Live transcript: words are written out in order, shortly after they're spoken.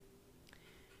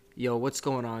Yo, what's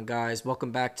going on, guys?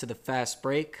 Welcome back to the Fast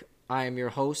Break. I am your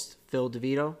host, Phil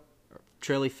DeVito,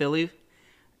 Trilly Philly.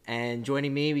 And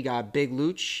joining me, we got Big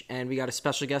Luch, and we got a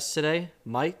special guest today,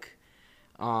 Mike.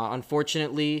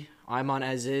 Unfortunately, I'm on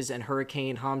as is, and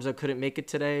Hurricane Hamza couldn't make it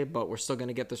today, but we're still going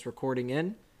to get this recording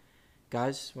in.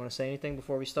 Guys, want to say anything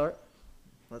before we start?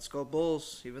 Let's go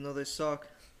Bulls, even though they suck.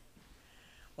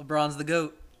 LeBron's the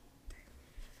GOAT.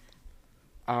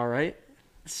 All right.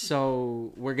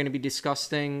 So we're going to be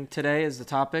discussing today as the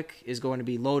topic is going to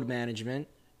be load management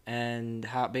and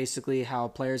how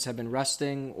players have been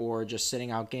resting or just sitting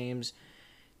out games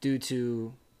due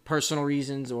to personal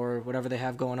reasons or whatever they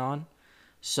have going on.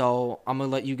 So I'm going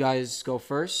to let you guys go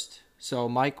first. So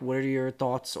Mike, what are your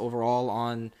thoughts overall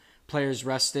on players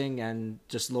resting and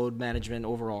just load management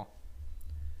overall?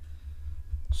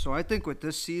 So I think with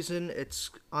this season, it's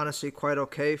honestly quite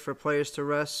okay for players to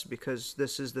rest because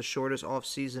this is the shortest off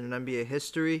season in NBA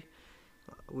history.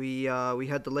 We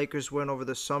had the Lakers win over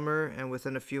the summer, and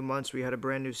within a few months, we had a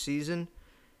brand new season.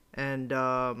 And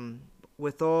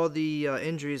with all the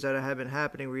injuries that have been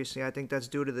happening recently, I think that's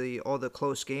due to all the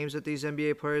close games that these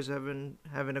NBA players have been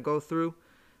having to go through.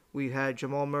 We had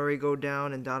Jamal Murray go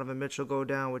down and Donovan Mitchell go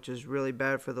down, which is really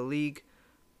bad for the league.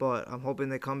 But I'm hoping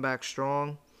they come back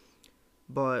strong.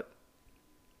 But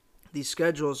these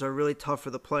schedules are really tough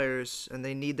for the players, and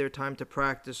they need their time to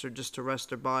practice or just to rest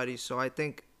their bodies. So I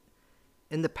think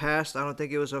in the past, I don't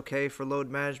think it was okay for load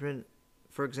management.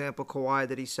 For example, Kawhi,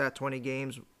 that he sat 20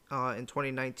 games in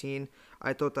 2019.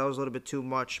 I thought that was a little bit too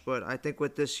much. But I think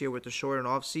with this year, with the shortened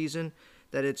off season,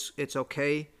 that it's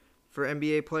okay for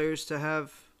NBA players to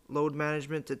have load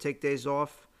management, to take days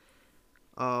off.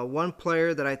 One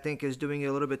player that I think is doing it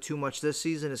a little bit too much this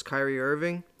season is Kyrie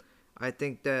Irving. I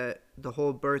think that the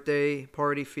whole birthday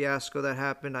party fiasco that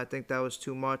happened, I think that was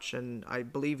too much, and I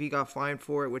believe he got fined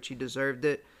for it, which he deserved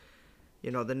it.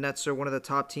 You know, the Nets are one of the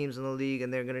top teams in the league,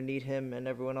 and they're going to need him and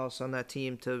everyone else on that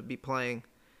team to be playing.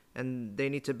 And they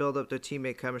need to build up their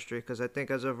teammate chemistry because I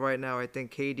think as of right now, I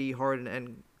think KD, Harden,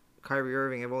 and Kyrie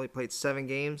Irving have only played 7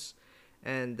 games,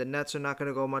 and the Nets are not going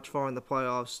to go much far in the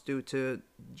playoffs due to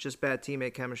just bad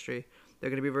teammate chemistry.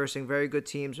 They're going to be versing very good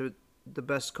teams with the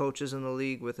best coaches in the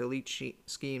league with elite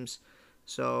schemes.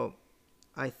 So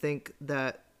I think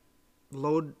that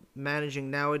load managing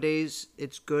nowadays,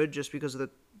 it's good just because of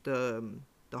the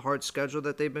hard schedule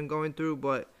that they've been going through,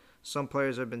 but some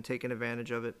players have been taking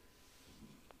advantage of it.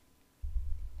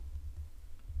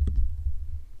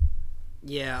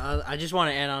 Yeah, I just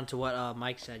want to add on to what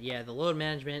Mike said. Yeah, the load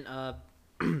management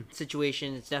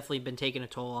situation, it's definitely been taking a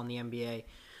toll on the NBA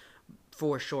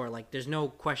for sure. Like, there's no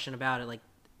question about it. Like,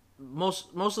 most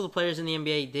of the players in the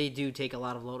NBA, they do take a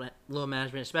lot of load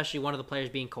management, especially one of the players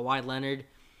being Kawhi Leonard,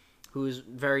 who's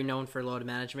very known for load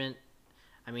management.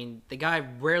 I mean, the guy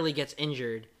rarely gets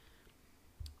injured,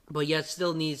 but yet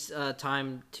still needs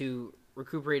time to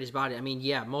recuperate his body. I mean,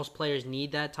 yeah, most players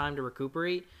need that time to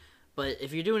recuperate, but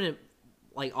if you're doing it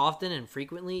like often and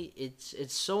frequently,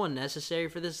 it's so unnecessary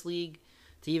for this league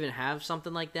to even have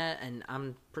something like that. And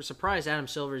I'm surprised Adam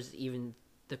Silver's even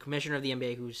the commissioner of the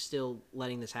NBA who's still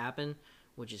letting this happen,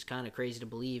 which is kind of crazy to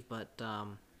believe. But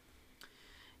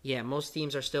yeah, most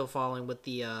teams are still following with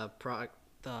the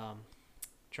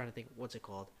trying to think what's it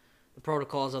called, the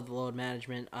protocols of the load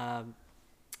management.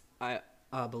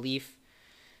 Belief.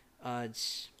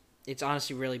 It's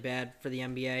honestly really bad for the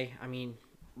NBA. I mean,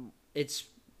 the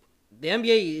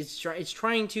NBA is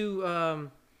trying to.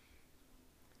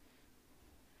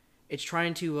 It's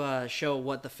trying to show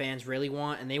what the fans really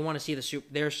want, and they want to see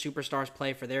their superstars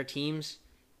play for their teams.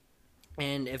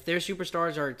 And if their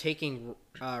superstars are taking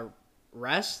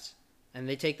rest and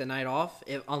they take the night off,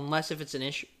 unless if it's an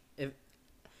issue,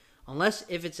 unless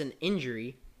if it's an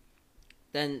injury,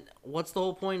 then what's the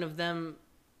whole point of them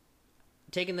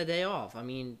taking the day off? I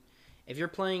mean, if you're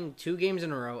playing 2 games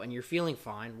in a row and you're feeling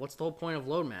fine, what's the whole point of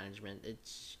load management?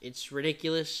 It's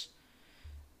ridiculous.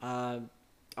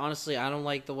 Honestly, I don't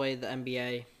like the way the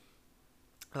NBA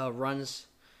runs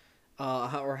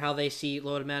or how they see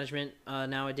load management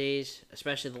nowadays,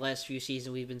 especially the last few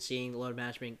seasons we've been seeing load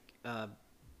management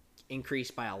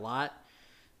increase by a lot.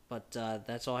 But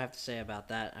that's all I have to say about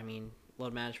that. I mean,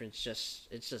 load management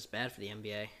it's just bad for the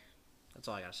NBA. That's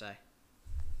all I got to say.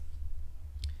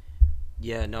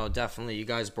 Yeah, no, definitely. You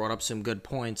guys brought up some good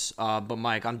points. But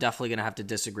Mike, I'm definitely going to have to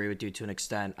disagree with you to an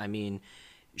extent. I mean,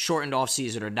 shortened off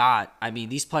season or not, I mean,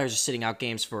 these players are sitting out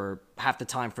games for half the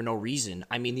time for no reason.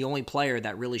 I mean, the only player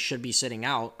that really should be sitting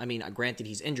out, I mean, granted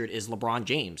he's injured, is LeBron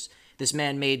James. This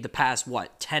man made the past,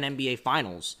 10 NBA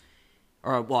finals.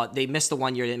 Or, well, they missed the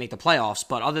one year they didn't make the playoffs,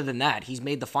 but other than that, he's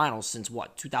made the finals since,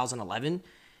 2011?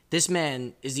 This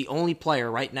man is the only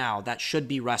player right now that should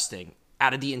be resting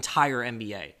out of the entire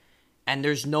NBA. And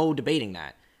there's no debating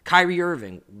that. Kyrie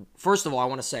Irving, first of all, I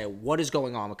want to say, what is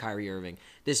going on with Kyrie Irving?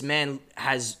 This man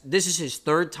this is his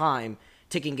third time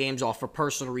taking games off for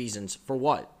personal reasons. For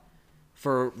what?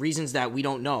 For reasons that we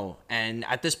don't know. And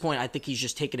at this point, I think he's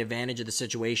just taking advantage of the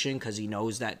situation because he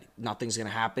knows that nothing's going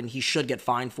to happen. He should get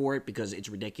fined for it because it's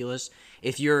ridiculous.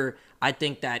 I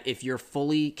think that if you're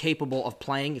fully capable of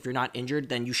playing, if you're not injured,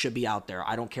 then you should be out there.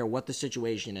 I don't care what the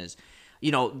situation is.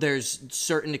 There's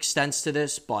certain extents to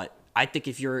this, but I think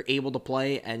if you're able to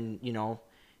play and,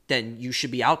 then you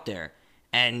should be out there.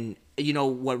 And,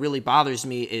 what really bothers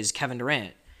me is Kevin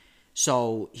Durant.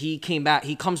 So he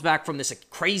comes back from this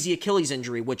crazy Achilles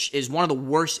injury, which is one of the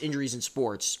worst injuries in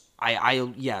sports. I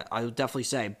would definitely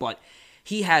say, but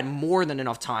he had more than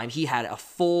enough time. He had a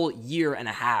full year and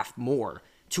a half more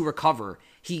to recover.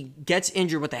 He gets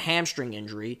injured with a hamstring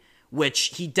injury,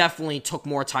 which he definitely took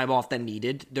more time off than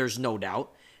needed. There's no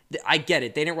doubt. I get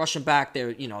it. They didn't rush him back. They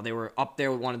were up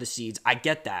there with one of the seeds. I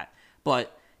get that.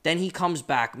 But then he comes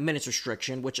back, minutes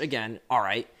restriction, which again, all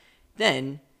right.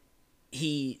 Then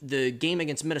the game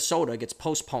against Minnesota gets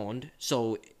postponed,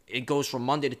 so it goes from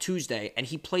Monday to Tuesday, and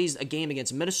he plays a game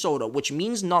against Minnesota, which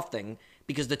means nothing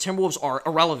because the Timberwolves are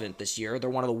irrelevant this year. They're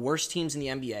one of the worst teams in the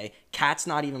NBA. Cat's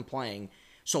not even playing.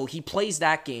 So he plays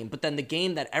that game, but then the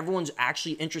game that everyone's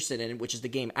actually interested in, which is the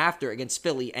game after against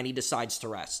Philly, and he decides to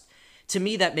rest. To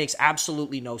me, that makes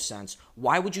absolutely no sense.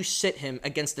 Why would you sit him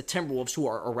against the Timberwolves, who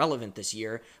are irrelevant this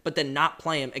year, but then not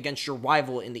play him against your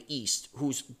rival in the East,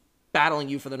 who's battling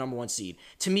you for the number 1 seed?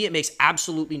 To me, it makes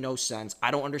absolutely no sense. I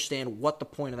don't understand what the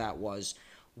point of that was.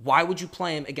 Why would you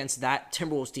play him against that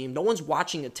Timberwolves team? No one's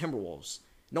watching the Timberwolves.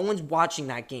 No one's watching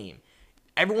that game.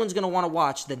 Everyone's going to want to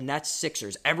watch the Nets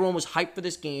Sixers. Everyone was hyped for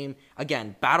this game.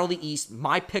 Again, battle the East,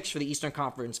 my picks for the Eastern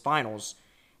Conference Finals,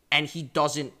 and he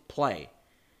doesn't play.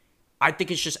 I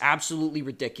think it's just absolutely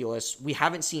ridiculous. We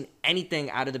haven't seen anything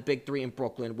out of the Big Three in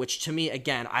Brooklyn, which to me,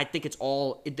 again, I think it's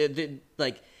all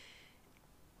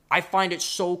I find it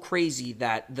so crazy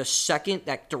that the second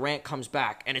that Durant comes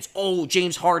back and it's,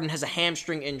 James Harden has a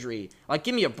hamstring injury. Like,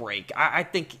 give me a break. I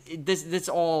think it's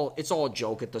all a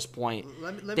joke at this point.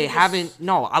 Let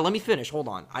me finish. Hold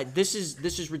on. This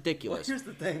is ridiculous. Well, here's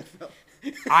the thing, Phil.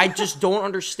 I just don't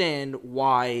understand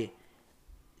why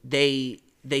they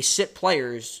sit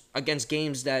players against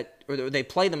games or they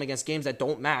play them against games that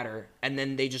don't matter, and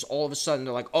then they just all of a sudden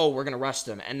they're like, we're going to rest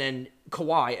them. And then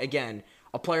Kawhi, again,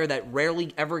 a player that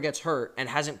rarely ever gets hurt and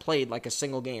hasn't played like a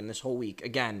single game this whole week.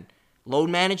 Again, load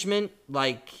management,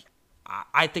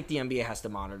 I think the NBA has to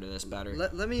monitor this better.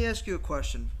 Let me ask you a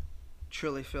question,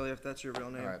 Trilly Philly, if that's your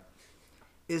real name. All right.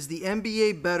 Is the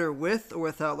NBA better with or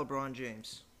without LeBron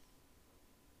James?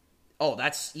 Oh,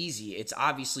 that's easy. It's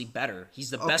obviously better. He's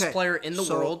the best player in the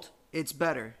world. It's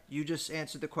better. You just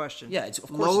answered the question. Yeah, of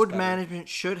course load management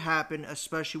should happen,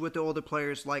 especially with the older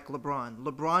players like LeBron.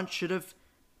 LeBron should have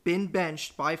been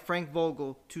benched by Frank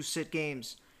Vogel to sit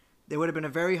games. There would have been a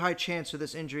very high chance for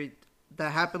this injury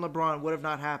that happened. LeBron would have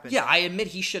not happened. Yeah, I admit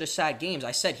he should have sat games.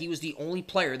 I said he was the only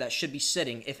player that should be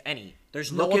sitting, if any.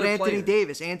 There's no other player. Look at Anthony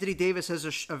Davis. Anthony Davis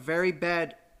has a very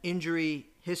bad injury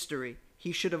history.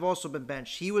 He should have also been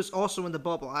benched. He was also in the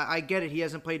bubble. I get it. He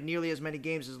hasn't played nearly as many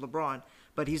games as LeBron,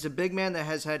 but he's a big man that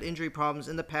has had injury problems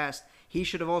in the past. He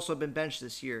should have also been benched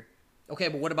this year. Okay,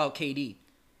 but what about KD?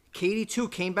 KD, too,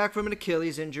 came back from an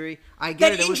Achilles injury. I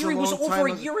get it. That injury was over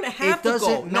a year and a half ago. It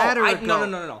doesn't matter.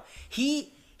 No.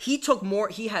 He took more.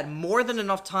 He had more than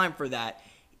enough time for that.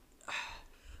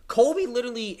 Kobe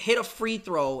literally hit a free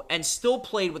throw and still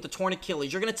played with the torn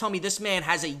Achilles. You're going to tell me this man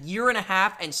has a year and a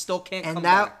half and still can't come back? And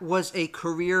that was a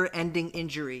career-ending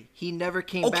injury. He never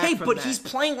came back from that. Okay, but he's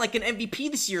playing like an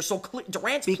MVP this year, so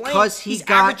Durant's because playing. He's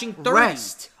got averaging 30.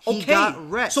 Rest. He okay,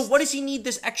 got rest. So what does he need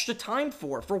this extra time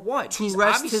for? For what? To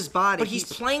rest his body. But he's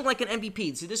playing like an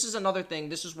MVP. See, this is another thing.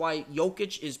 This is why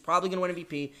Jokic is probably going to win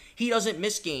MVP. He doesn't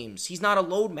miss games. He's not a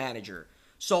load manager.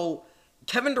 So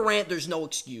Kevin Durant, there's no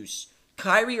excuse.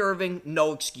 Kyrie Irving,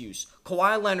 no excuse.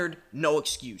 Kawhi Leonard, no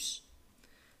excuse.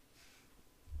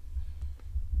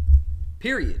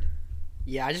 Period.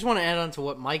 Yeah, I just want to add on to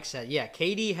what Mike said. Yeah,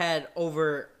 KD had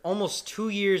over almost 2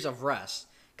 years of rest.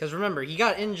 Because remember, he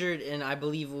got injured in, I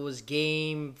believe it was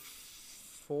game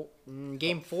four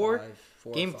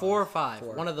or five.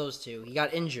 One of those two. He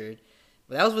got injured.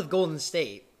 But that was with Golden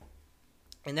State.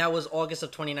 And that was August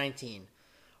of 2019.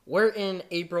 We're in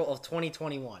April of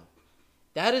 2021.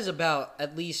 That is about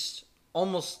at least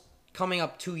almost coming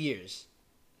up 2 years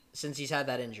since he's had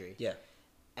that injury. Yeah.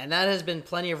 And that has been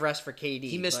plenty of rest for KD.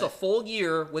 He missed a full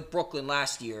year with Brooklyn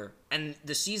last year, and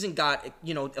the season got,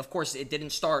 of course, it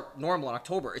didn't start normal in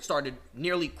October. It started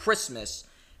nearly Christmas.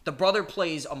 The brother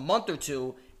plays a month or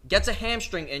two, gets a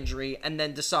hamstring injury, and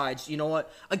then decides, you know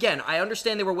what? Again, I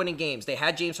understand they were winning games. They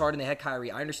had James Harden, they had Kyrie.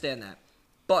 I understand that.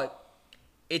 But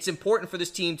it's important for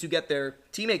this team to get their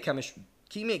teammate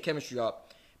chemistry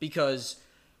up, because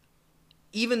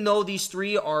even though these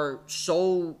three are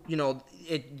so,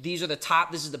 these are the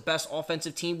top, this is the best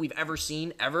offensive team we've ever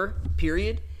seen,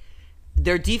 period.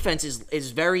 Their defense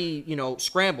is very,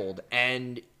 scrambled,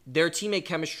 and their teammate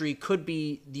chemistry could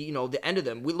be the end of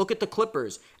them. We look at the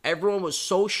Clippers. Everyone was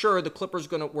so sure the Clippers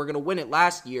were gonna win it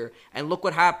last year, and look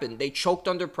what happened. They choked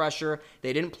under pressure.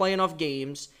 They didn't play enough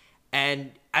games,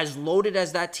 and as loaded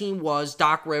as that team was,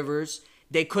 Doc Rivers,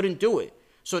 they couldn't do it.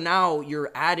 So now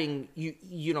you're adding,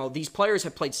 these players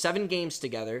have played 7 games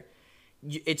together.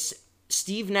 It's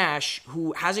Steve Nash,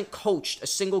 who hasn't coached a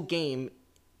single game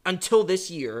until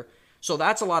this year. So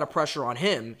that's a lot of pressure on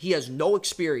him. He has no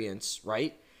experience,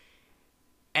 right?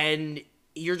 And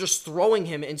you're just throwing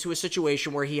him into a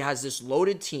situation where he has this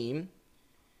loaded team.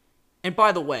 And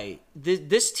by the way,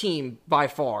 this team by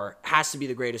far has to be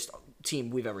the greatest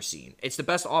team we've ever seen. It's the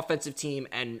best offensive team,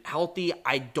 and healthy,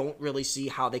 I don't really see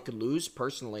how they could lose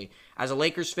personally. As a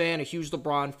Lakers fan, a huge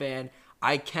LeBron fan,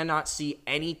 I cannot see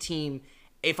any team.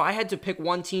 If I had to pick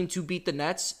one team to beat the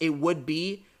Nets, it would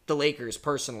be the Lakers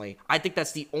personally. I think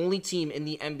that's the only team in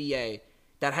the NBA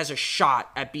that has a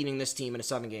shot at beating this team in a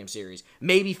 7-game series.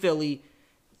 Maybe Philly,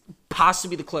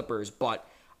 possibly the Clippers, but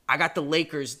I got the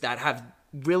Lakers that have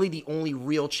really the only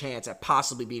real chance at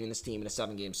possibly beating this team in a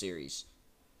 7-game series.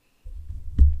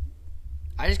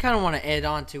 I just kind of want to add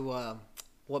on to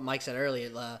what Mike said earlier.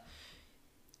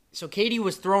 So KD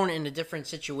was thrown in a different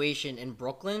situation in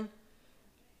Brooklyn.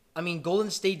 I mean, Golden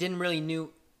State didn't really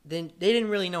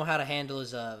know how to handle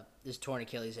his torn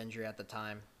Achilles injury at the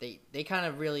time. They kind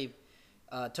of really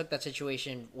took that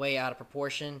situation way out of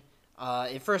proportion.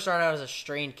 It first started out as a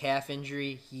strained calf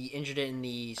injury. He injured it in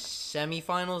the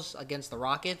semifinals against the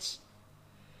Rockets.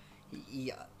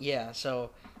 Yeah, so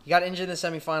he got injured in the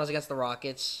semifinals against the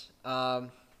Rockets.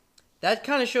 That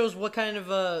kind of shows what kind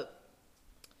of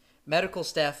medical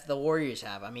staff the Warriors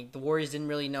have. I mean, the Warriors didn't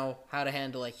really know how to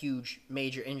handle a huge,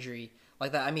 major injury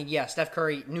like that. I mean, yeah, Steph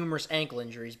Curry, numerous ankle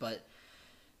injuries, but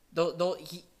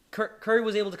Curry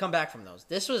was able to come back from those.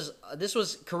 This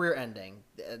was career-ending.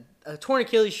 A torn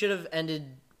Achilles should have ended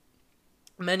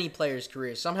many players'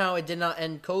 careers. Somehow, it did not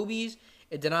end Kobe's.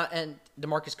 It did not end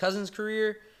DeMarcus Cousins'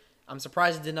 career. I'm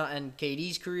surprised it did not end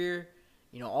KD's career.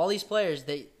 All these players,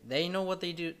 they know what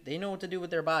they do. They know what to do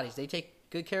with their bodies. They take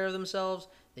good care of themselves.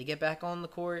 They get back on the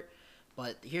court.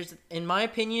 But in my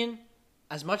opinion,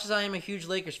 as much as I am a huge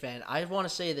Lakers fan, I want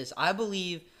to say this. I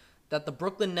believe that the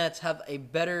Brooklyn Nets have a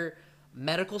better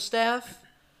medical staff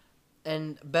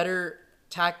and better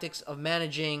tactics of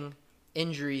managing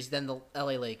injuries than the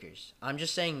LA Lakers. I'm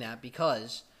just saying that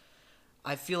because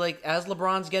I feel like as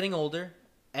LeBron's getting older,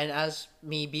 and as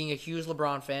me being a huge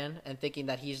LeBron fan and thinking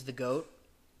that he's the GOAT,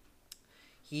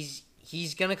 he's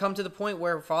going to come to the point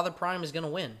where Father Prime is going to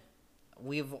win.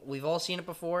 We've all seen it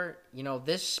before.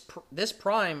 This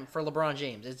prime for LeBron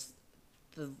James,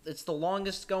 it's the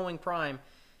longest going prime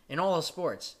in all of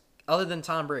sports other than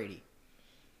Tom Brady.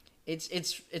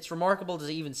 It's remarkable to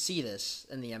even see this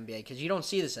in the NBA because you don't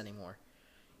see this anymore.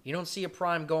 You don't see a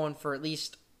prime going for at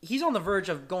least, he's on the verge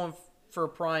of going for a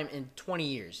prime in 20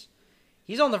 years.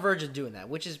 He's on the verge of doing that,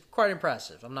 which is quite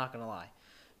impressive. I'm not going to lie.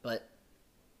 But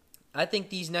I think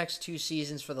these next 2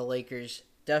 seasons for the Lakers,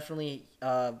 definitely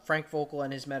Frank Vogel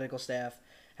and his medical staff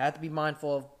have to be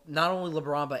mindful of not only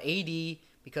LeBron, but AD,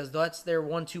 because that's their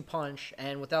 1-2 punch.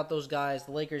 And without those guys,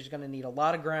 the Lakers are going to need a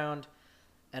lot of ground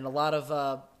and a lot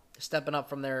of stepping up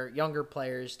from their younger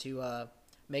players to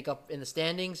make up in the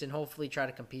standings and hopefully try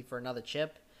to compete for another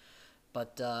chip.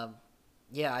 But,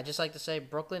 yeah, I just like to say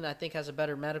Brooklyn, I think, has a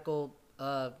better medical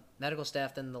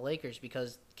staff than the Lakers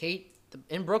because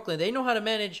in Brooklyn, they know how to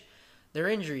manage their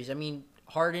injuries. I mean,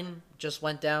 Harden just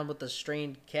went down with a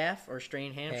strained calf or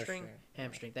strained hamstring.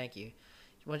 Hamstring, thank you.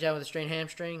 He went down with a strained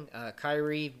hamstring.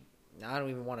 Kyrie, I don't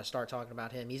even want to start talking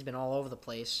about him. He's been all over the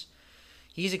place.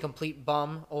 He's a complete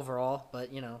bum overall,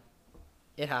 but,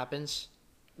 it happens.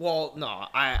 Well, no,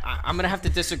 I'm gonna have to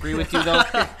disagree with you though.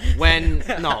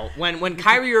 When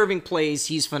Kyrie Irving plays,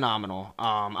 he's phenomenal.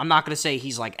 I'm not gonna say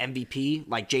he's like MVP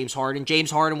like James Harden. James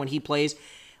Harden, when he plays,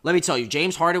 let me tell you,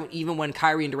 James Harden, even when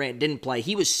Kyrie and Durant didn't play,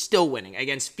 he was still winning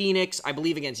against Phoenix. I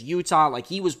believe against Utah. Like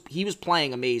he was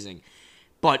playing amazing.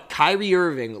 But Kyrie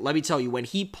Irving, let me tell you, when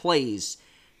he plays,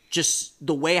 just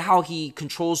the way how he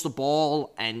controls the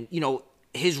ball and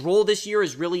his role this year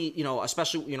is really,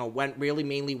 especially, when really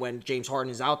mainly when James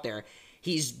Harden is out there,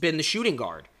 he's been the shooting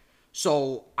guard.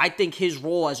 So I think his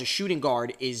role as a shooting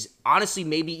guard is honestly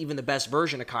maybe even the best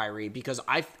version of Kyrie, because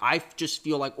I just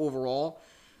feel like overall,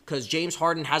 because James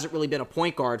Harden hasn't really been a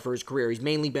point guard for his career. He's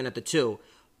mainly been at the 2.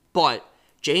 But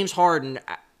James Harden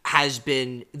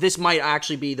this might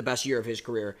actually be the best year of his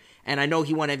career. And I know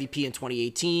he won MVP in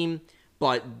 2018,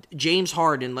 but James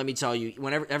Harden, let me tell you,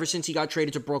 ever since he got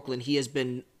traded to Brooklyn, he has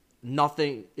been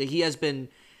nothing. He has been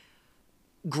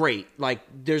great. Like,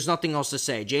 there's nothing else to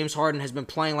say. James Harden has been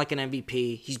playing like an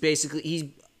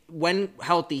MVP. When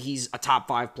healthy, he's a top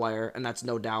 5 player, and that's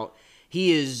no doubt.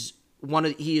 He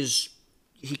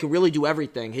can really do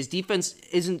everything. His defense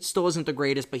still isn't the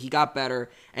greatest, but he got better,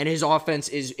 and his offense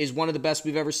is one of the best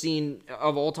we've ever seen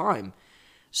of all time.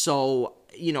 So,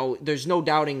 there's no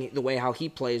doubting the way how he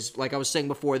plays. Like I was saying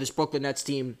before, this Brooklyn Nets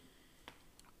team,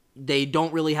 they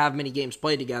don't really have many games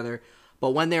played together. But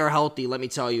when they are healthy, let me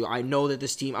tell you,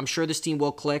 I'm sure this team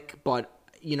will click, but,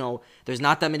 there's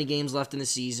not that many games left in the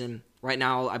season. Right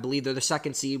now, I believe they're the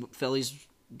 2nd seed. Philly's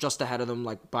just ahead of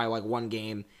them by 1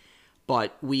 game.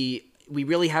 But we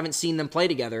really haven't seen them play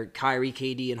together, Kyrie,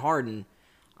 KD, and Harden.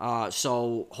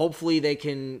 So hopefully they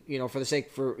can, for the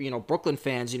sake for, Brooklyn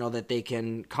fans, that they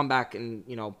can come back and,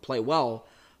 play well.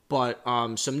 But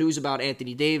some news about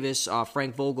Anthony Davis,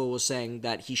 Frank Vogel was saying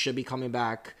that he should be coming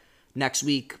back next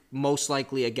week, most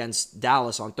likely against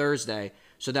Dallas on Thursday.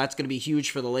 So that's going to be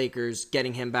huge for the Lakers,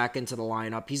 getting him back into the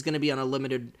lineup. He's going to be on a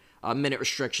limited minute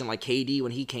restriction like KD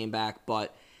when he came back,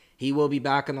 but he will be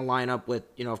back in the lineup with,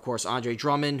 of course, Andre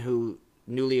Drummond, who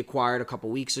newly acquired a couple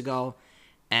weeks ago,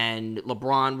 and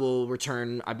LeBron will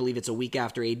return, I believe it's a week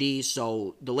after AD.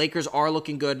 So the Lakers are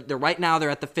looking good. Right now they're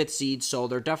at the 5th seed, so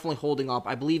they're definitely holding up.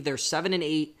 I believe they're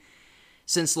 7-8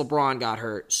 since LeBron got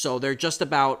hurt, so they're just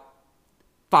about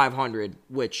 500,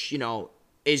 which,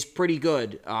 is pretty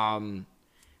good.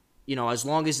 As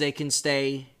long as they can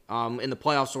stay in the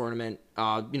playoffs tournament,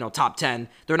 top 10,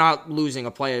 they're not losing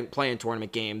a play-in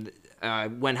tournament game.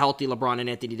 When healthy, LeBron and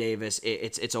Anthony Davis,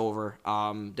 it's over.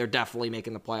 They're definitely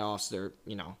making the playoffs.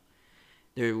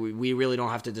 We really don't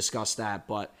have to discuss that.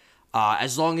 But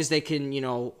as long as they can,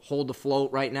 hold the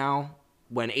float right now,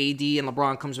 when AD and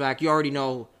LeBron comes back, you already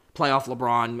know playoff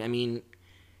LeBron. I mean,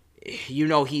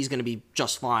 he's going to be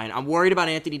just fine. I'm worried about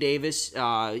Anthony Davis.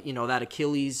 That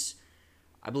Achilles,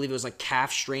 I believe it was like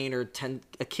calf strain or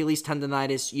Achilles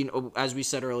tendonitis. As we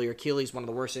said earlier, Achilles, one of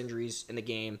the worst injuries in the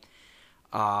game.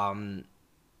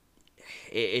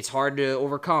 It's hard to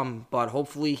overcome, but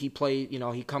hopefully he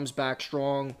comes back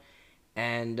strong,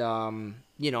 and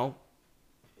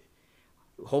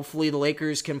hopefully the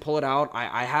Lakers can pull it out.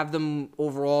 I have them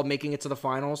overall making it to the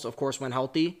finals, of course, when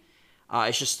healthy.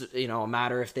 It's just, a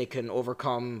matter if they can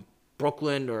overcome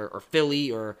Brooklyn or Philly,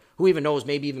 or who even knows,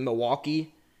 maybe even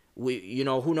Milwaukee.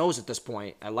 Who knows at this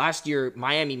point. Last year,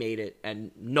 Miami made it,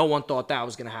 and no one thought that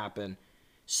was going to happen.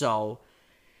 So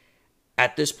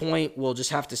at this point, we'll just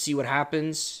have to see what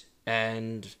happens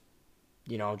and,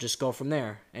 just go from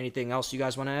there. Anything else you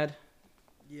guys want to add?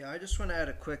 Yeah, I just want to add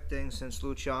a quick thing since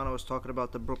Luciano was talking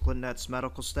about the Brooklyn Nets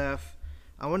medical staff.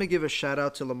 I want to give a shout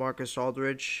out to LaMarcus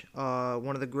Aldridge,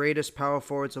 one of the greatest power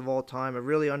forwards of all time, a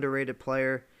really underrated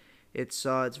player. It's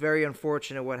very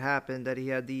unfortunate what happened, that he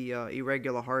had the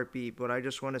irregular heartbeat, but I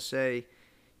just want to say,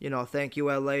 thank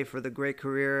you LA for the great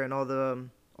career and all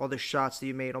the shots that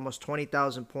you made, almost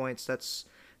 20,000 points.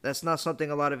 That's not something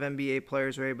a lot of NBA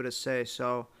players are able to say.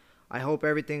 So I hope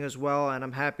everything is well, and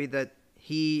I'm happy that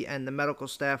he and the medical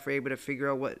staff were able to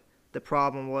figure out what the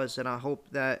problem was, and I hope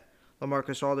that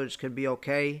LaMarcus Aldridge can be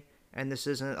okay and this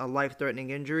isn't a life-threatening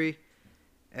injury.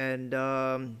 And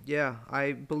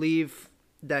I believe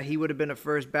that he would have been a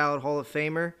first ballot Hall of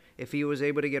Famer if he was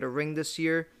able to get a ring this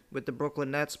year with the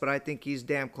Brooklyn Nets, but I think he's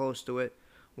damn close to it.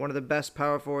 One of the best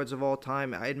power forwards of all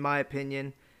time, in my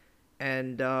opinion.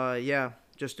 And,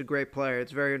 just a great player.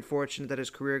 It's very unfortunate that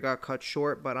his career got cut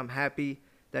short, but I'm happy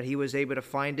that he was able to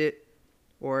find it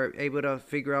or able to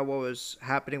figure out what was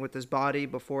happening with his body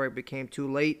before it became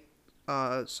too late.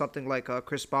 Something like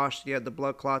Chris Bosh, he had the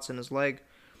blood clots in his leg.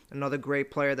 Another great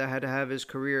player that had to have his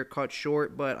career cut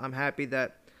short, but I'm happy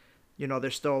that, they're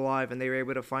still alive and they were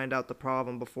able to find out the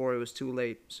problem before it was too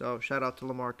late. So shout out to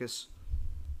LaMarcus.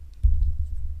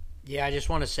 Yeah, I just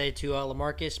want to say to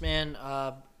LaMarcus, man,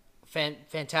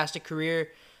 fantastic career.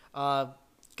 God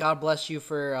bless you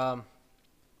for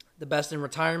the best in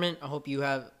retirement. I hope you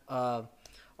have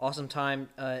awesome time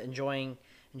enjoying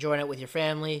it with your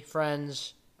family,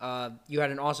 friends. You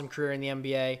had an awesome career in the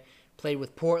NBA. Played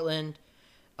with Portland,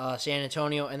 San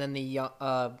Antonio, and then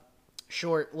the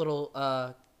short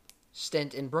little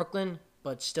stint in Brooklyn.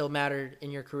 but still mattered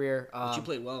in your career. But you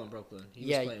played well in Brooklyn. He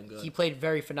Yeah, was playing good. he played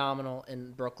very phenomenal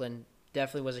in Brooklyn.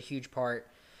 Definitely was a huge part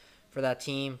for that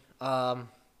team.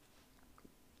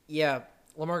 Yeah,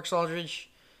 LaMarcus Aldridge,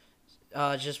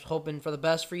 just hoping for the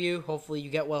best for you. Hopefully you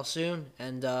get well soon,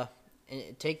 and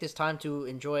take this time to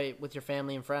enjoy it with your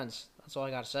family and friends. That's all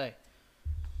I got to say.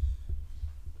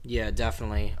 Yeah,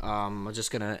 definitely. I'm just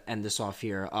going to end this off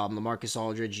here. LaMarcus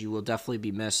Aldridge, you will definitely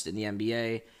be missed in the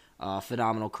NBA.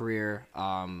 Phenomenal career.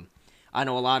 I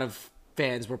know a lot of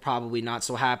fans were probably not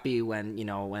so happy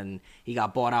when he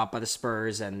got bought out by the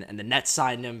Spurs and the Nets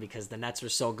signed him because the Nets were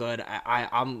so good.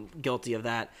 I'm guilty of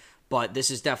that, but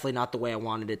this is definitely not the way I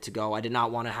wanted it to go. I did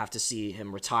not want to have to see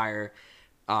him retire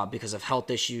because of health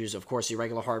issues. Of course,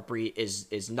 irregular heartbeat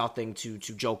is nothing to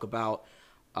joke about.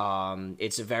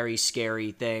 It's a very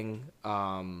scary thing.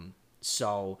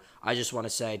 So I just want to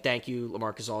say thank you,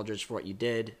 LaMarcus Aldridge, for what you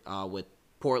did with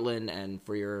Portland and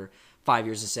for your 5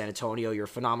 years in San Antonio. You're a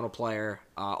phenomenal player,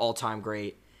 all-time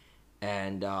great,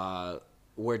 and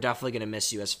we're definitely going to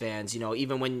miss you as fans.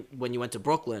 Even when you went to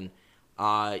Brooklyn,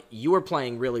 you were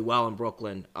playing really well in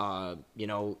Brooklyn.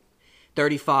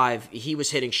 35, he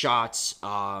was hitting shots.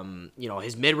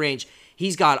 His mid-range,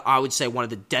 he's got, I would say, one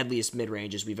of the deadliest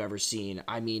mid-ranges we've ever seen.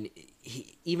 I mean,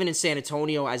 even in San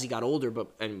Antonio as he got older, but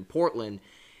in Portland,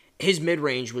 his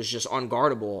mid-range was just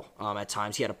unguardable at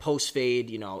times. He had a post fade.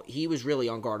 He was really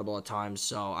unguardable at times.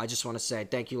 So I just want to say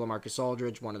thank you, LaMarcus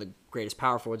Aldridge, one of the greatest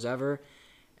power forwards ever.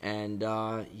 And,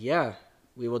 you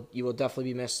will definitely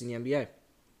be missed in the NBA.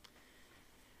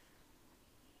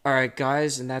 All right,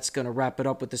 guys, and that's going to wrap it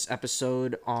up with this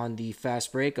episode on the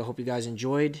Fast Break. I hope you guys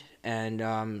enjoyed,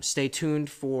 and stay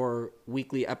tuned for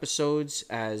weekly episodes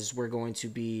as we're going to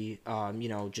be,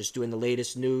 just doing the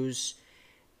latest news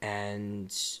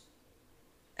and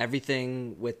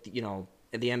everything with, the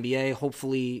NBA.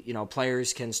 Hopefully,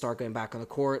 players can start going back on the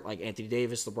court like Anthony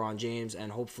Davis, LeBron James,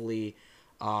 and hopefully,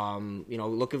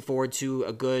 looking forward to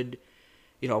a good,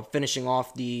 finishing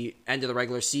off the end of the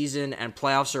regular season, and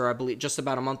playoffs are, I believe, just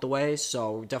about a month away.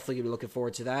 So we're definitely going to be looking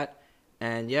forward to that.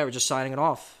 And yeah, we're just signing it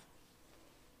off.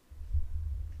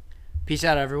 Peace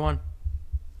out, everyone.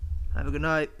 Have a good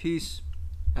night. Peace.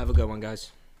 Have a good one, guys.